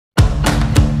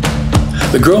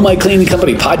The Grow My Cleaning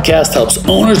Company podcast helps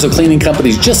owners of cleaning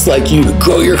companies just like you to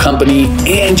grow your company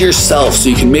and yourself so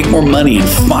you can make more money and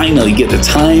finally get the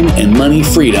time and money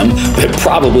freedom that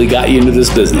probably got you into this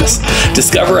business.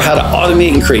 Discover how to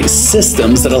automate and create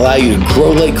systems that allow you to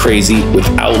grow like crazy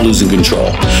without losing control.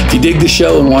 If you dig the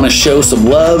show and want to show some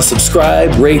love,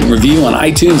 subscribe, rate, and review on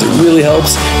iTunes. It really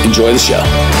helps. Enjoy the show.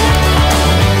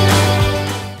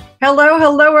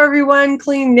 Hello, everyone,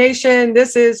 Clean Nation.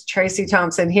 This is Tracey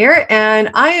Thompson here, and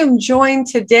I am joined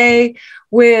today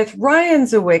with Ryan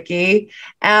Zawicki.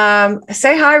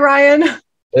 Say hi, Ryan.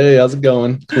 Hey, how's it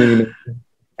going?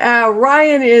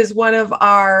 Ryan is one of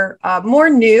our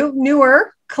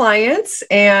newer clients,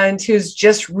 and who's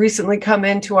just recently come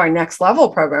into our Next Level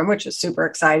program, which is super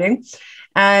exciting.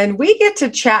 And we get to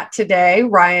chat today,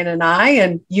 Ryan and I,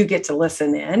 and you get to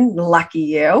listen in. Lucky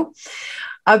you.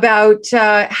 About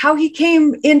how he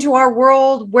came into our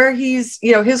world, where he's,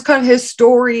 his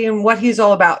story and what he's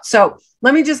all about. So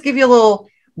let me just give you a little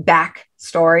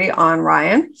backstory on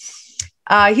Ryan.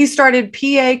 He started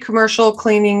Pa Commercial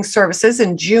Cleaning Services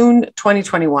in June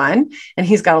 2021, and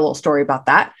he's got a little story about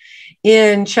that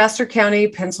in Chester County,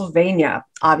 Pennsylvania,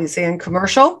 obviously in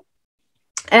commercial.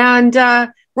 And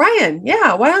Ryan,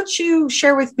 why don't you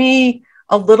share with me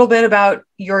a little bit about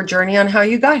your journey on how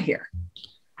you got here?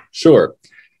 Sure.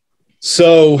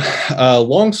 So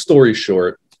long story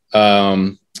short,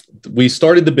 we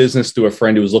started the business through a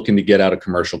friend who was looking to get out of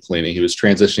commercial cleaning. He was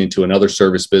transitioning to another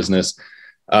service business.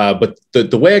 But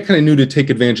the way I kind of knew to take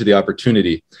advantage of the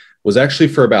opportunity was actually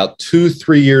for about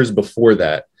 2-3 years before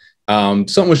that.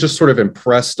 Something was just sort of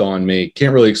impressed on me.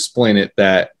 Can't really explain it,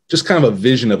 that just kind of a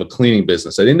vision of a cleaning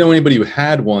business. I didn't know anybody who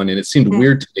had one, and it seemed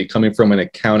weird to me coming from an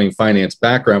accounting finance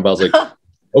background, but I was like,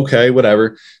 okay,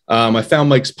 whatever. I found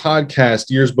Mike's podcast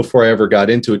years before I ever got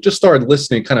into it, just started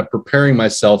listening, kind of preparing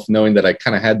myself, knowing that I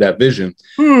kind of had that vision.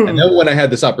 And then when I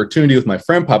had this opportunity with my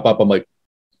friend pop up, I'm like,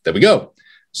 there we go.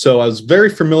 So I was very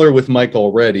familiar with Mike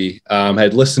already. I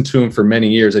had listened to him for many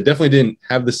years. I definitely didn't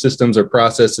have the systems or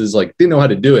processes, didn't know how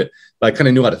to do it, but I kind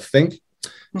of knew how to think.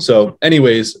 So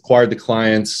anyways, acquired the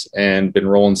clients and been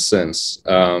rolling since.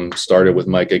 Started with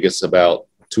Mike, I guess, about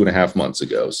 2.5 months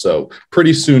ago. So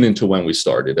pretty soon into when we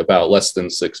started, about less than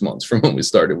 6 months from when we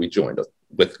started, we joined up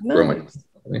with Grow My Cleaning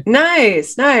Company.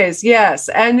 Nice. Yes.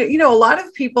 And, a lot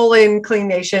of people in Clean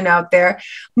Nation out there,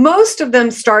 most of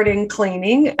them start in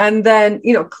cleaning and then,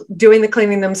 doing the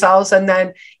cleaning themselves and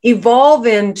then evolve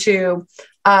into,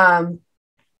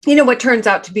 what turns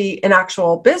out to be an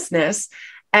actual business.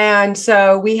 And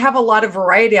so we have a lot of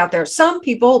variety out there. Some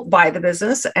people buy the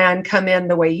business and come in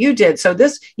the way you did. So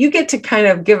you get to kind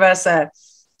of give us a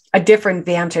different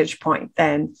vantage point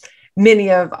than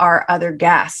many of our other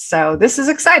guests. So this is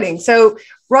exciting. So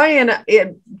Ryan,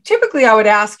 typically I would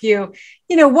ask you,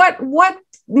 what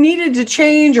needed to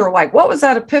change, or what was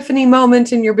that epiphany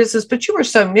moment in your business? But you were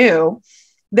so new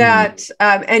that,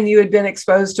 and you had been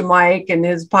exposed to Mike and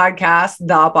his podcast,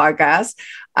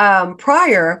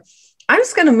 prior. I'm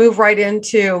just going to move right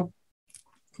into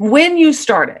when you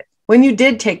started, when you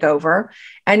did take over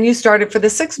and you started for the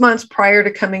 6 months prior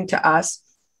to coming to us.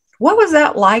 What was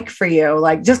that like for you?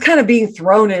 Just kind of being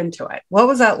thrown into it. What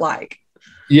was that like?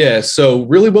 Yeah. So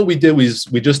really what we did was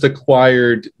we just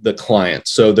acquired the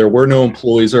clients. So there were no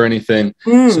employees or anything.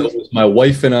 So it was my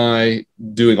wife and I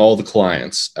doing all the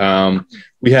clients.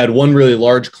 We had one really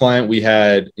large client. We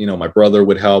had, my brother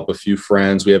would help, a few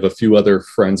friends. We have a few other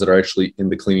friends that are actually in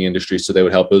the cleaning industry, so they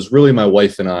would help. It was really my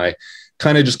wife and I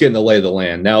kind of just getting the lay of the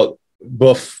land. Now,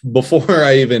 before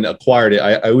I even acquired it,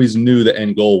 I always knew the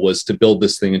end goal was to build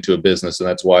this thing into a business. And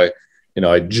that's why,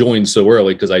 I joined so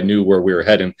early, because I knew where we were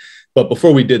heading. But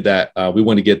before we did that, we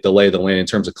want to get the lay of the land in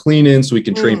terms of cleaning so we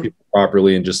can train people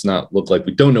properly and just not look like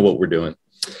we don't know what we're doing.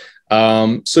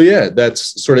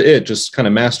 That's sort of it. Just kind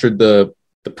of mastered the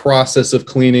process of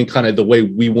cleaning, kind of the way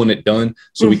we want it done,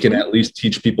 so we can at least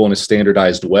teach people in a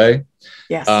standardized way.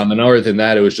 Yes. And other than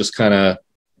that, it was just kind of,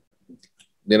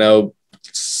 the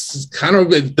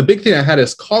big thing I had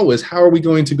us call was, how are we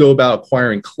going to go about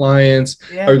acquiring clients?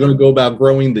 Yeah. How are we going to go about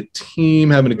growing the team,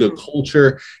 having a good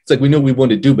culture? It's we know what we want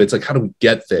to do, but it's how do we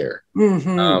get there?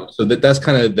 So that's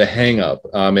kind of the hang up.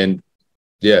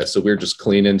 So we're just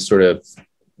cleaning, sort of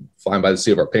flying by the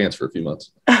seat of our pants for a few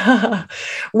months.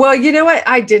 Well, you know what?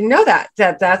 I didn't know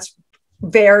that's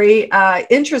very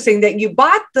interesting that you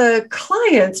bought the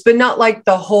clients, but not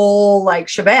the whole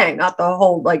shebang, not the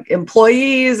whole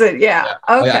employees. Okay.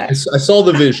 I saw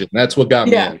the vision. That's what got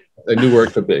me in. I knew where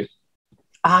it could be.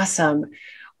 Awesome.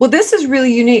 Well, this is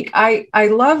really unique. I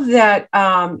love that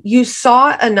you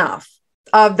saw enough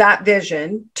of that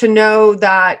vision to know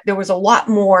that there was a lot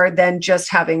more than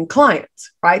just having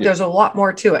clients, right? Yeah. There's a lot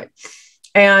more to it.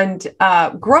 And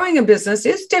growing a business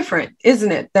is different,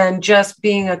 isn't it, than just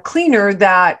being a cleaner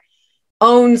that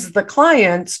owns the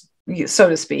clients, so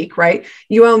to speak, right?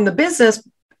 You own the business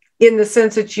in the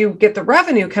sense that you get the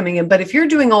revenue coming in. But if you're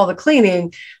doing all the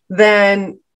cleaning,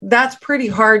 then that's pretty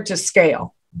hard to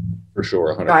scale. For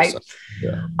sure, 100%. Right?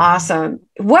 Yeah. Awesome.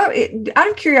 Out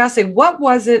of curiosity, what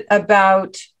was it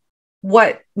about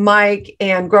what Mike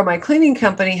and Grow My Cleaning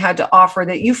Company had to offer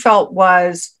that you felt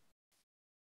was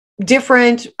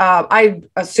different? I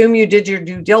assume you did your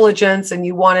due diligence and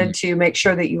you wanted to make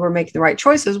sure that you were making the right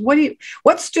choices.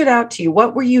 What stood out to you?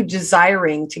 What were you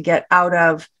desiring to get out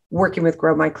of working with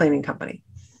Grow My Cleaning Company?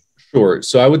 Sure.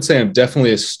 So I would say I'm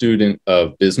definitely a student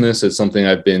of business. It's something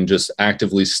I've been just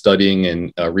actively studying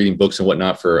and reading books and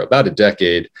whatnot for about a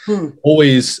decade.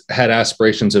 Always had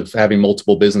aspirations of having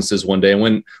multiple businesses one day. And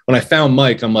when I found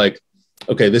Mike, I'm like,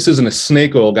 okay, this isn't a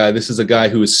snake oil guy. This is a guy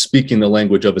who is speaking the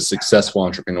language of a successful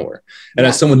entrepreneur. And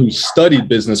as someone who studied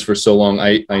business for so long,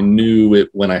 I knew it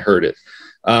when I heard it.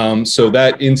 So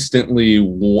that instantly,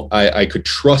 I could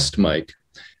trust Mike.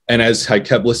 And as I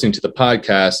kept listening to the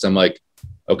podcast, I'm like,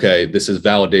 okay, this is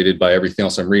validated by everything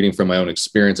else I'm reading from my own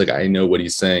experience. Like, I know what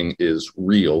he's saying is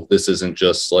real. This isn't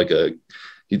just like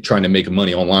he's trying to make a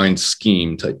money online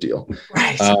scheme type deal.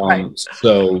 Right.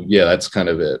 So yeah, that's kind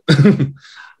of it.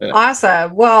 Yeah.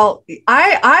 Awesome. Well,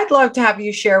 I'd love to have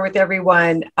you share with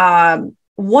everyone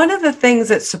one of the things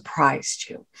that surprised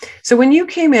you. So when you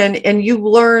came in and you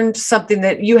learned something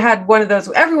that you had one of those,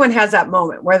 everyone has that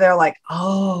moment where they're like,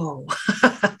 oh,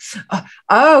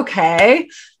 okay,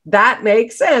 that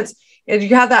makes sense. And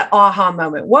you have that aha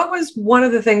moment. What was one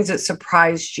of the things that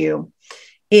surprised you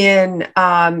in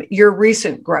your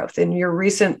recent growth, in your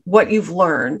recent, what you've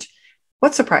learned?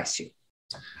 What surprised you?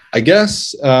 I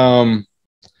guess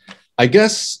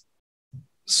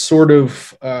sort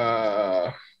of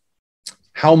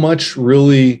how much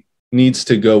really needs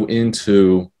to go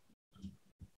into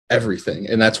everything.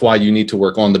 And that's why you need to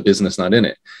work on the business, not in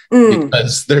it,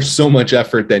 because there's so much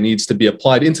effort that needs to be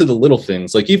applied into the little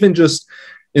things, like even just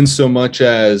in so much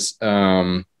as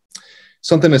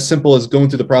something as simple as going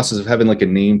through the process of having like a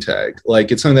name tag.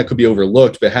 Like, it's something that could be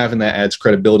overlooked, but having that adds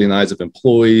credibility in the eyes of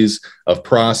employees, of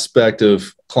prospect,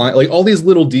 of client, like all these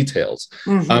little details.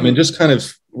 And just kind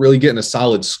of really getting a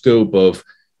solid scope of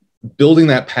building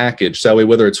that package. So that way,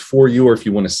 whether it's for you or if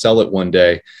you want to sell it one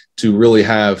day, to really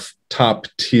have top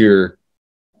tier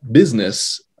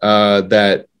business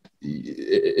that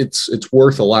it's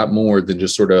worth a lot more than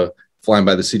just sort of flying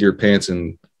by the seat of your pants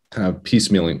and kind of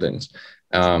piecemealing things.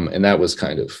 And that was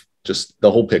kind of just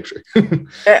the whole picture.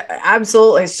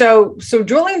 Absolutely. So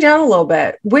drilling down a little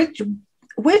bit, which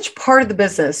part of the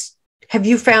business have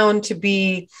you found to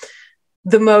be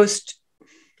the most,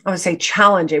 I would say,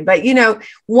 challenging, but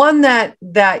one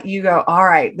that you go, all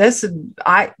right,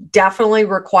 I definitely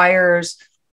requires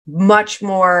much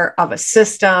more of a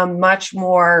system, much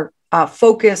more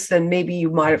focus than maybe you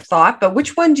might have thought. But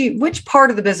which part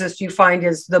of the business do you find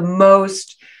is the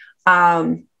most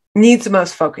needs the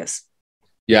most focus?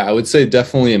 Yeah, I would say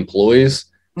definitely employees.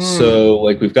 So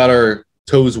like, we've got our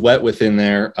toes wet within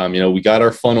there. We got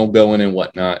our funnel going and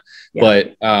whatnot,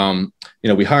 but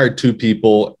we hired 2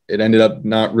 people. It ended up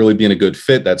not really being a good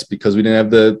fit. That's because we didn't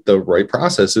have the right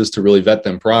processes to really vet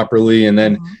them properly. And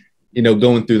then,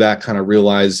 going through that, kind of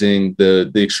realizing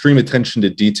the extreme attention to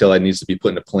detail that needs to be put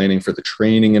into planning for the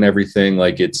training and everything.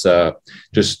 Like, it's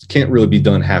just can't really be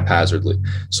done haphazardly.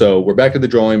 So we're back at the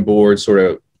drawing board, sort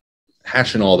of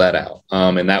hashing all that out.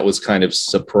 And that was kind of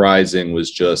surprising, was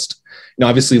just,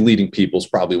 obviously leading people is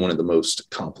probably one of the most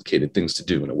complicated things to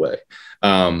do in a way.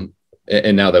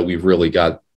 And now that we've really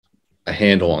got a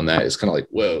handle on that, it's kind of like,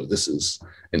 whoa, this is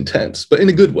intense, but in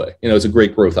a good way. It's a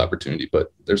great growth opportunity,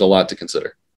 but there's a lot to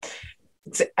consider.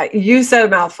 You said a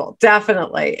mouthful,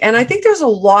 definitely. And I think there's a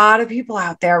lot of people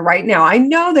out there right now. I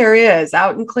know there is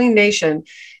out in Clean Nation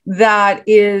that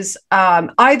is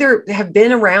either have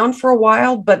been around for a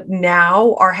while, but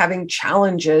now are having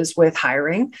challenges with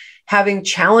hiring, having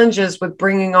challenges with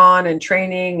bringing on and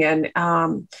training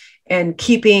and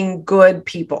keeping good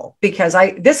people, because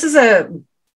this is a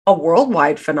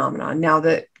worldwide phenomenon now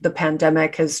that the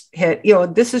pandemic has hit.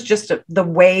 This is just the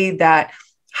way that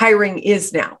hiring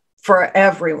is now for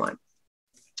everyone.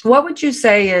 What would you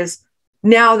say is,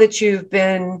 now that you've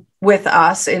been with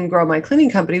us in Grow My Cleaning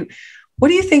Company, what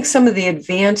do you think some of the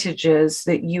advantages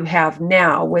that you have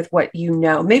now with what you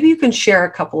know? Maybe you can share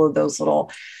a couple of those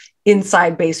little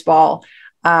inside baseball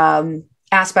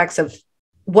aspects of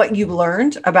what you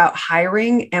learned about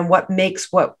hiring and what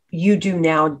makes what you do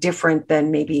now different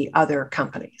than maybe other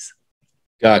companies.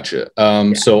 Gotcha.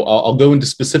 So I'll go into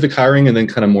specific hiring and then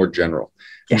kind of more general.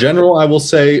 Yeah. General, I will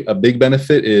say a big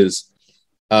benefit is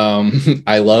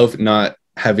I love not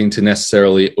having to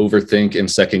necessarily overthink and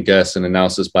second guess and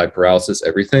analysis by paralysis,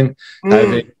 everything.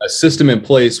 Having a system in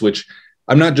place, which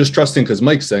I'm not just trusting because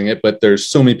Mike's saying it, but there's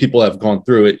so many people have gone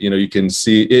through it. You can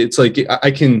see it's like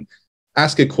I can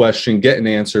ask a question, get an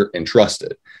answer, and trust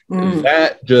it.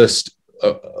 That just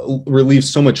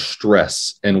relieves so much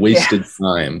stress and wasted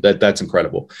time. That's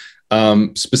incredible.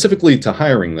 Specifically to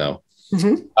hiring, though.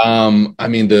 I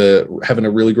mean, having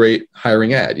a really great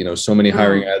hiring ad. So many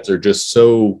hiring ads are just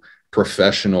so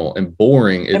professional and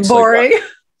boring. It's boring.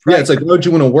 Like, it's like, why would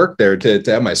you want to work there to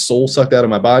have my soul sucked out of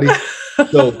my body?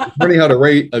 So learning how to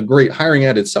write a great hiring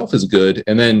ad itself is good.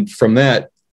 And then from that,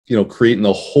 creating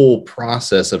the whole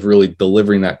process of really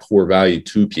delivering that core value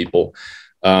to people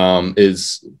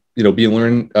is,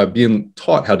 being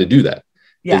taught how to do that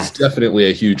is definitely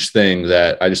a huge thing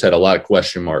that I just had a lot of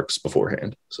question marks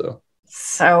beforehand.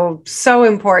 So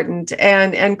important.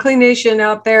 And Clean Nation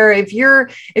out there, if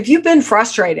you've been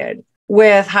frustrated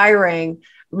with hiring,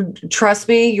 trust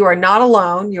me, you are not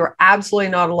alone. You're absolutely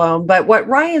not alone. But what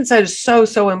Ryan said is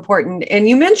so important. And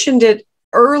you mentioned it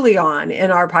early on in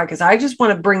our podcast. I just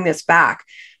want to bring this back.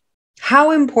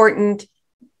 How important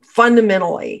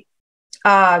fundamentally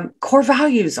core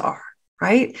values are,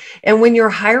 right? And when you're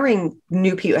hiring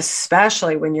new people,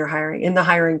 especially when you're hiring in the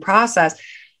hiring process,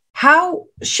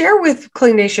 share with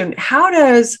Clean Nation, how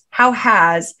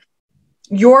has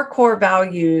your core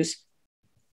values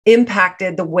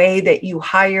impacted the way that you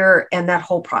hire and that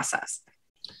whole process?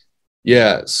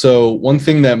 Yeah. So one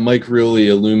thing that Mike really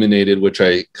illuminated, which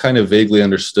I kind of vaguely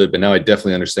understood, but now I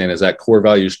definitely understand, is that core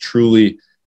values truly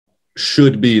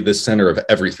should be the center of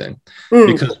everything.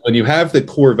 Because when you have the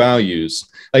core values,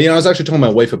 I was actually talking to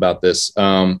my wife about this.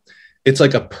 It's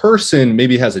like a person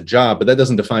maybe has a job, but that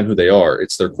doesn't define who they are.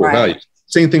 It's their core values.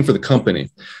 Same thing for the company.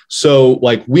 So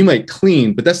like we might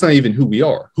clean, but that's not even who we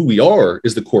are. Who we are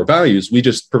is the core values. We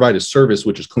just provide a service,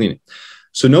 which is cleaning.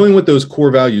 So knowing what those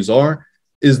core values are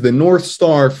is the North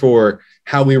Star for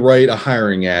how we write a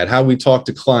hiring ad, how we talk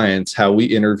to clients, how we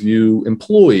interview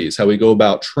employees, how we go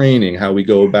about training, how we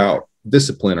go about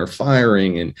discipline or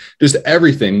firing, and just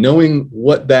everything. Knowing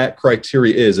what that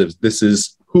criteria is, if this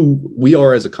is who we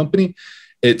are as a company,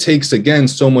 it takes, again,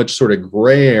 so much sort of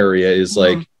gray area is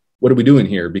like, what are we doing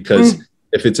here? Because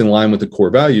if it's in line with the core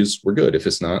values, we're good. If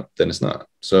it's not, then it's not.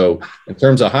 So in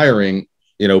terms of hiring,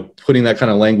 putting that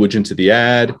kind of language into the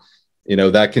ad,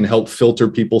 that can help filter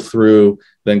people through,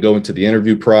 then go into the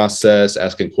interview process,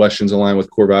 asking questions in line with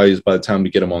core values. By the time we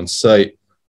get them on site,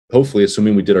 hopefully,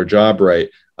 assuming we did our job right,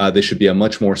 they should be a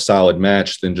much more solid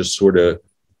match than just sort of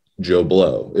Joe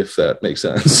Blow, if that makes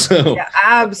sense. So. Yeah,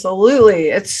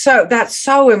 absolutely. That's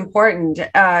so important.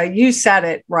 You said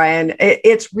it, Ryan.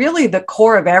 It's really the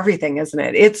core of everything, isn't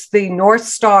it? It's the North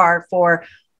Star for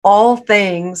all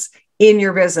things in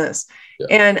your business. Yeah.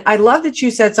 And I love that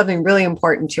you said something really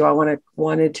important too. I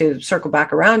wanted to circle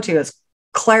back around to is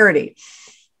clarity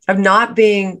of not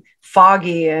being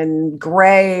foggy and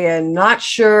gray and not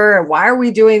sure. Why are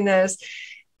we doing this?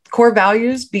 Core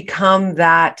values become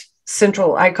that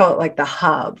central, I call it like the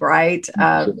hub, right?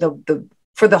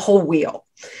 For the whole wheel.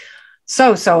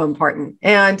 So important.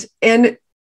 And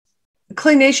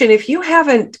Clean Nation, if you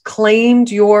haven't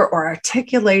claimed or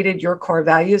articulated your core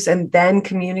values and then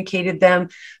communicated them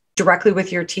directly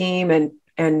with your team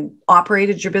and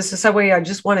operated your business that way, I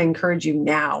just want to encourage you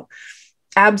now.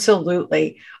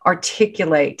 Absolutely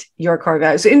articulate your core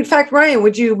values. In fact, Ryan,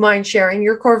 would you mind sharing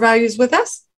your core values with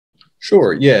us?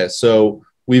 Sure. Yeah. So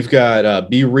we've got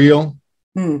be real,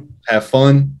 have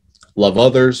fun, love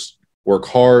others, work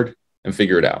hard, and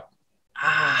figure it out.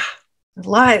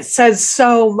 It says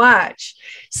so much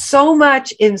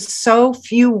in so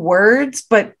few words,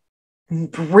 but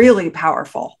really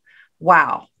powerful.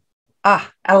 Wow.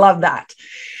 I love that.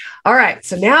 All right.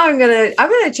 So now I'm going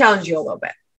to challenge you a little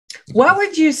bit. What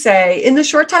would you say in the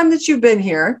short time that you've been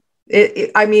here?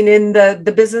 In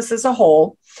the business as a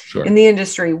whole, sure, in the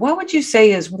industry, what would you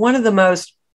say is one of the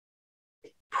most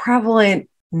prevalent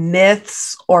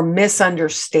myths or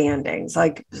misunderstandings?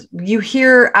 Like you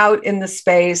hear out in the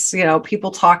space,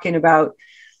 people talking about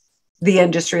the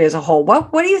industry as a whole.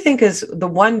 What do you think is the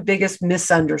one biggest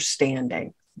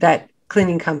misunderstanding that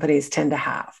cleaning companies tend to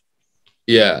have?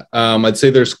 Yeah, I'd say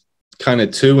there's kind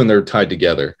of two, and they're tied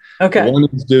together. Okay. One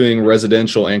is doing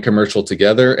residential and commercial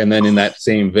together, and then in that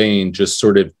same vein, just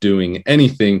sort of doing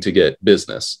anything to get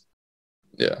business.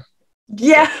 Yeah.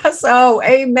 Yes. Oh,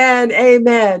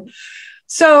 amen.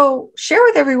 So share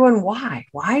with everyone why.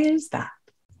 Why is that?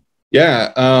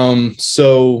 Yeah.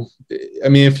 So, I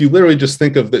mean, if you literally just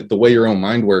think of the way your own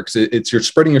mind works, it's you're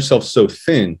spreading yourself so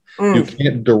thin, you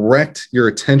can't direct your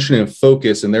attention and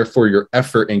focus and therefore your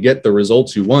effort and get the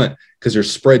results you want because you're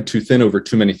spread too thin over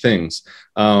too many things.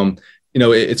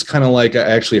 It's kind of like, I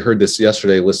actually heard this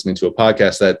yesterday listening to a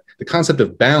podcast, that the concept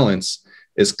of balance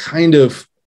is kind of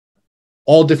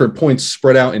all different points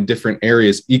spread out in different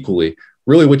areas equally.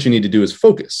 Really what you need to do is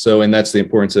focus. So, and that's the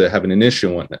importance of having an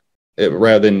issue on it.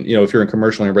 Rather than, if you're in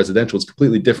commercial and residential, it's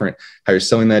completely different how you're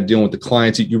selling that, dealing with the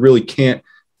clients. You really can't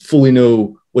fully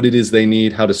know what it is they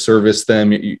need, how to service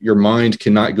them. Your mind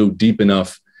cannot go deep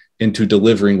enough into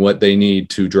delivering what they need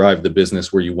to drive the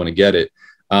business where you want to get it.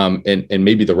 And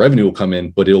maybe the revenue will come in,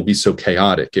 but it'll be so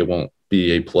chaotic. It won't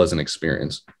be a pleasant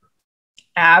experience.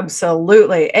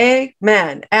 Absolutely.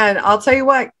 Amen. And I'll tell you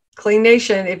what, Clean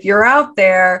Nation, if you're out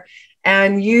there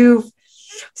and you've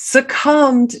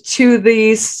succumbed to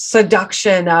the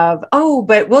seduction of, oh,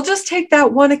 but we'll just take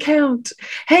that one account.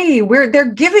 Hey,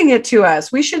 they're giving it to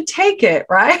us. We should take it,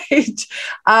 right?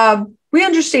 We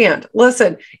understand.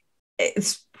 Listen,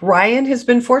 Ryan has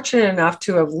been fortunate enough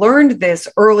to have learned this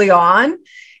early on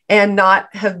and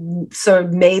not have sort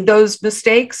of made those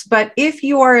mistakes. But if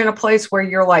you are in a place where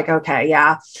you're like, okay,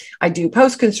 yeah, I do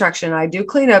post-construction, I do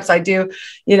cleanups, I do,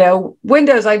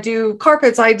 windows, I do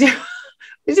carpets, I do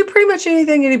pretty much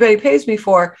anything anybody pays me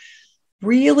for,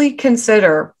 really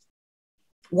consider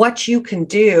what you can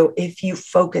do if you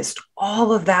focused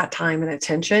all of that time and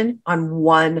attention on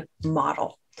one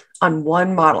model.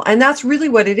 And that's really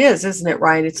what it is, isn't it,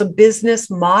 Ryan? It's a business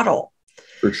model.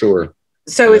 For sure.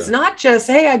 So It's not just,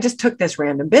 hey, I just took this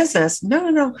random business.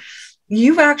 No.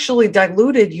 You've actually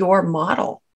diluted your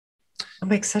model. It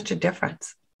makes such a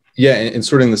difference. Yeah. And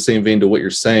sort of in the same vein to what you're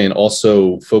saying,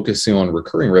 also focusing on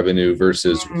recurring revenue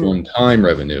versus one-time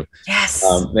revenue. Yes.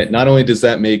 Not only does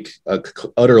that make an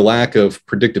utter lack of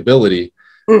predictability,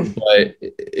 but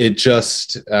it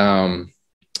just,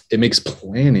 it makes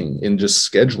planning and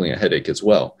just scheduling a headache as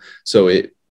well. So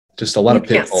it just a lot of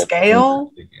pitfalls.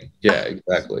 Scale. Yeah,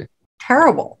 exactly.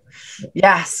 Terrible.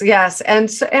 Yes.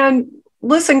 And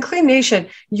listen, Clean Nation,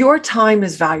 your time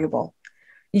is valuable.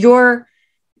 Your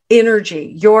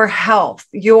energy, your health,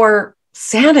 your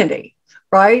sanity,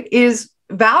 right, is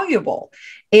valuable.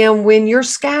 And when you're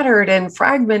scattered and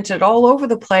fragmented all over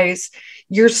the place,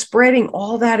 you're spreading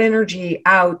all that energy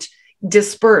out,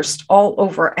 dispersed all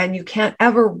over, and you can't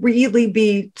ever really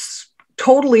be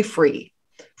totally free.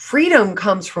 Freedom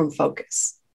comes from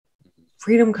focus.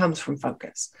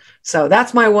 So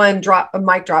that's my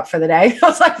mic drop for the day. I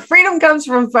was like, freedom comes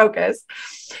from focus.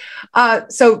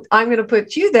 So I'm going to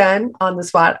put you then on the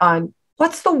spot on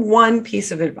what's the one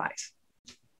piece of advice?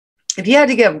 If you had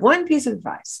to give one piece of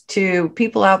advice to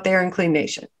people out there in Clean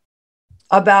Nation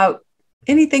about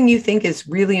anything you think is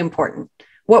really important,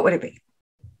 what would it be?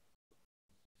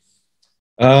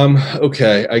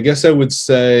 Okay. I guess I would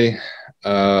say,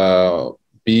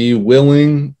 be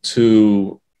willing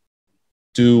to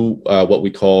do what we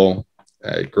call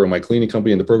grow my cleaning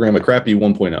company in the program, a crappy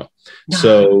 1.0.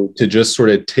 So to just sort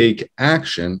of take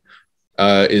action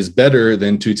is better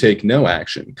than to take no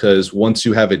action, because once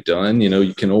you have it done,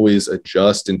 you can always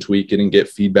adjust and tweak it and get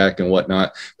feedback and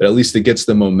whatnot, but at least it gets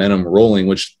the momentum rolling,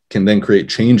 which can then create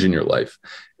change in your life.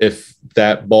 If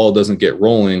that ball doesn't get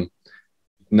rolling,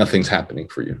 nothing's happening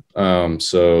for you.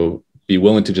 So be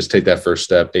willing to just take that first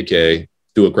step, aka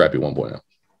do a crappy 1.0.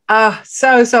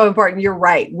 So important. You're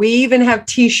right. We even have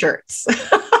t-shirts.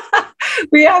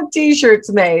 We have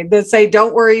t-shirts made that say,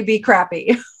 don't worry, be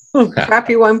crappy.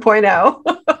 Crappy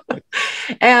 1.0.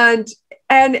 And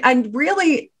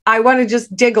really, I want to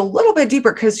just dig a little bit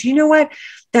deeper, because you know what?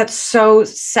 That's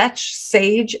such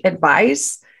sage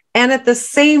advice. And at the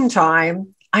same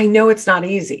time, I know it's not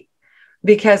easy,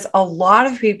 because a lot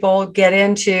of people get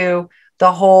into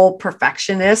the whole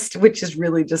perfectionist, which is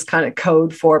really just kind of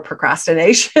code for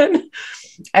procrastination.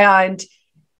 And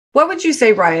what would you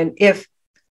say, Ryan,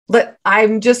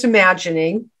 I'm just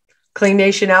imagining Clean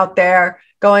Nation out there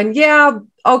going, yeah,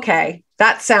 okay,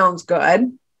 that sounds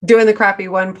good, doing the crappy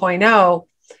 1.0,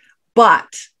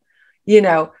 but,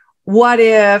 what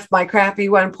if my crappy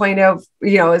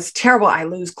 1.0, is terrible? I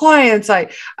lose clients.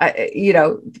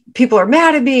 People are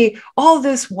mad at me, all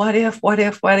this, what if?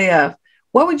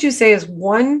 What would you say is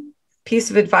one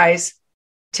piece of advice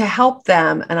to help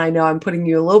them? And I know I'm putting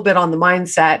you a little bit on the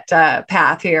mindset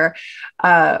path here,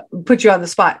 put you on the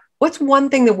spot. What's one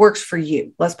thing that works for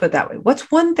you? Let's put it that way.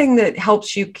 What's one thing that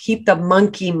helps you keep the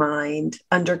monkey mind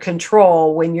under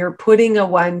control when you're putting a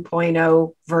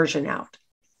 1.0 version out?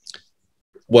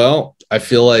 Well, I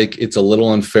feel like it's a little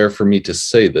unfair for me to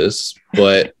say this,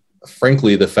 but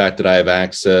frankly, the fact that I have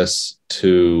access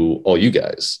to all you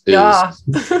guys is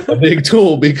a big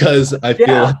tool, because I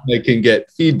feel like I can get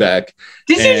feedback.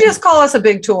 Did you just call us a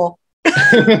big tool?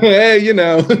 Hey, you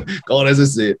know, call it as I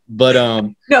see it. But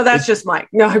no, that's just Mike.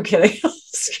 No, I'm kidding.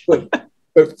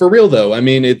 but for real though, I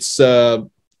mean, it's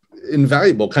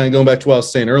invaluable. Kind of going back to what I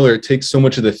was saying earlier, it takes so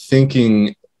much of the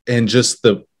thinking and just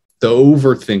the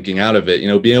overthinking out of it. You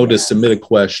know, being able to submit a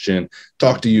question,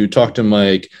 talk to you, talk to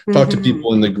Mike, talk to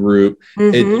people in the group.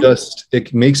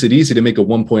 It makes it easy to make a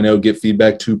 1.0, get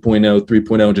feedback, 2.0,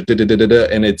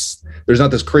 3.0, and there's not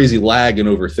this crazy lag and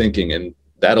overthinking, and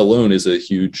that alone is a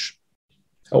huge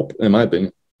help, in my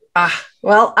opinion.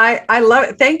 Well, I love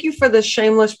it. Thank you for the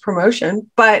shameless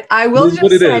promotion, but I will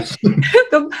just say,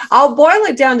 I'll boil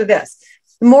it down to this.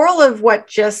 The moral of what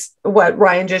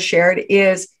Ryan just shared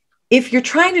is, if you're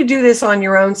trying to do this on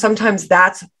your own, sometimes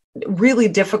that's really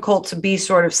difficult to be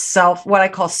sort of what I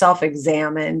call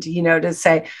self-examined, you know, to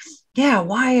say, yeah,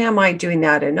 why am I doing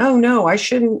that? And, oh no, I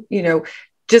shouldn't, you know,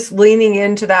 just leaning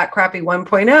into that crappy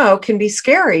 1.0 can be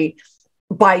scary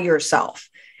by yourself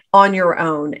on your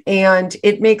own. And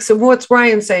it makes, what's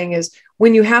Ryan saying is,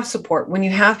 when you have support, when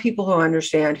you have people who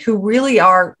understand, who really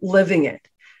are living it,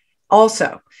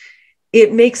 also,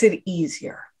 it makes it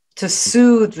easier to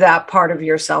soothe that part of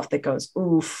yourself that goes,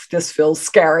 oof, this feels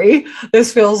scary.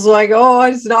 This feels like, oh,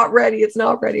 it's not ready. It's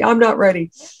not ready. I'm not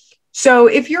ready. So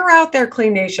if you're out there,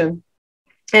 Clean Nation,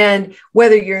 and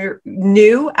whether you're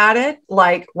new at it,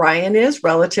 like Ryan is,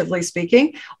 relatively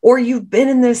speaking, or you've been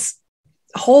in this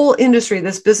whole industry,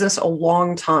 this business a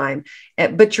long time,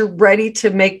 but you're ready to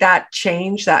make that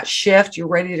change, that shift, you're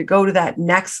ready to go to that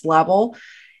next level,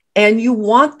 and you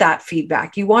want that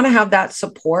feedback, you want to have that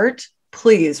support,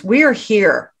 please, we are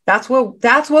here. That's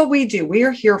what we do. We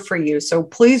are here for you. So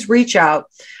please reach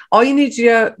out. All you need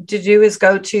to do is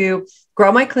go to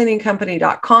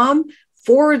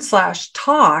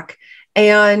growmycleaningcompany.com/talk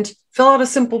and fill out a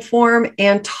simple form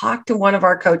and talk to one of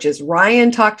our coaches. Ryan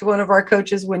talked to one of our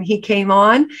coaches when he came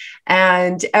on,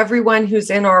 and everyone who's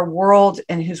in our world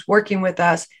and who's working with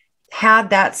us had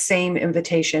that same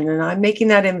invitation. And I'm making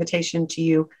that invitation to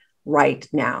you right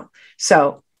now.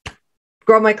 So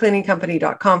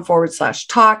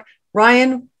growmycleaningcompany.com/talk.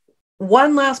 Ryan,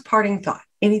 one last parting thought.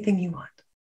 Anything you want?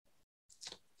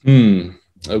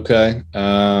 Okay.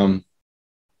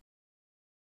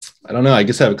 I don't know. I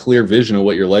guess have a clear vision of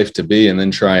what your life to be, and then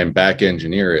try and back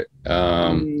engineer it.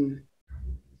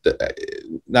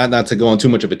 Not to go on too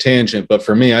much of a tangent, but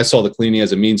for me, I saw the cleaning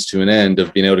as a means to an end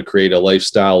of being able to create a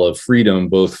lifestyle of freedom,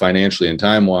 both financially and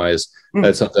time-wise.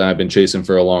 That's something I've been chasing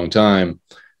for a long time.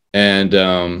 And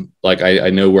I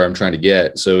know where I'm trying to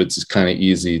get. So it's kind of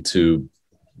easy to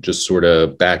just sort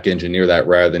of back engineer that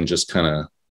rather than just kind of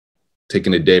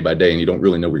taking it day by day and you don't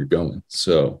really know where you're going.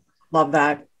 So love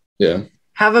that. Yeah.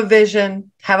 Have a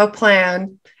vision, have a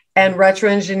plan, and retro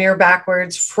engineer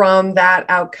backwards from that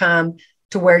outcome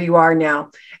to where you are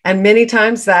now. And many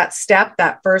times that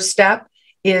first step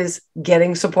is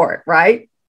getting support, right?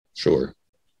 Sure.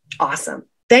 Awesome.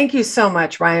 Thank you so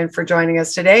much, Ryan, for joining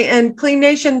us today. And Clean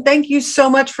Nation, thank you so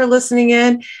much for listening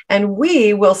in. And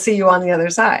we will see you on the other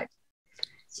side.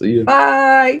 See you.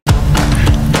 Bye.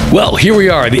 Well, here we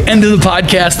are, the end of the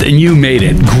podcast, and you made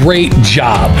it. Great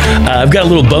job. I've got a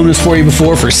little bonus for you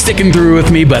for sticking through with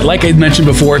me, but like I mentioned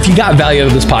before, if you got value out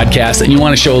of this podcast and you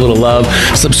want to show a little love,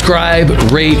 subscribe,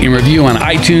 rate, and review on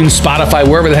iTunes, Spotify,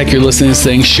 wherever the heck you're listening to this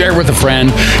thing. Share it with a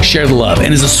friend, share the love.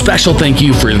 And as a special thank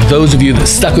you for those of you that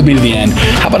stuck with me to the end,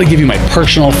 how about I give you my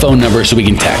personal phone number so we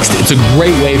can text? It's a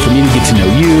great way for me to get to know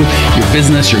you, your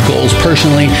business, your goals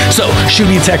personally. So shoot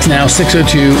me a text now,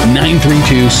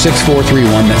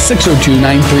 602-932-6431. That's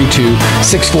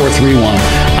 602-932-6431.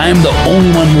 I am the only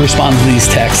one who responds to these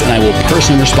texts, and I will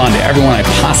personally respond to everyone I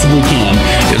possibly can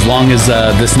as long as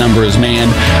this number is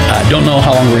manned. Don't know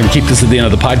how long we're going to keep this at the end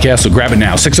of the podcast, so grab it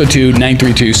now,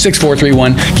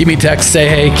 602-932-6431. Give me a text, say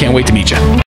hey, can't wait to meet you.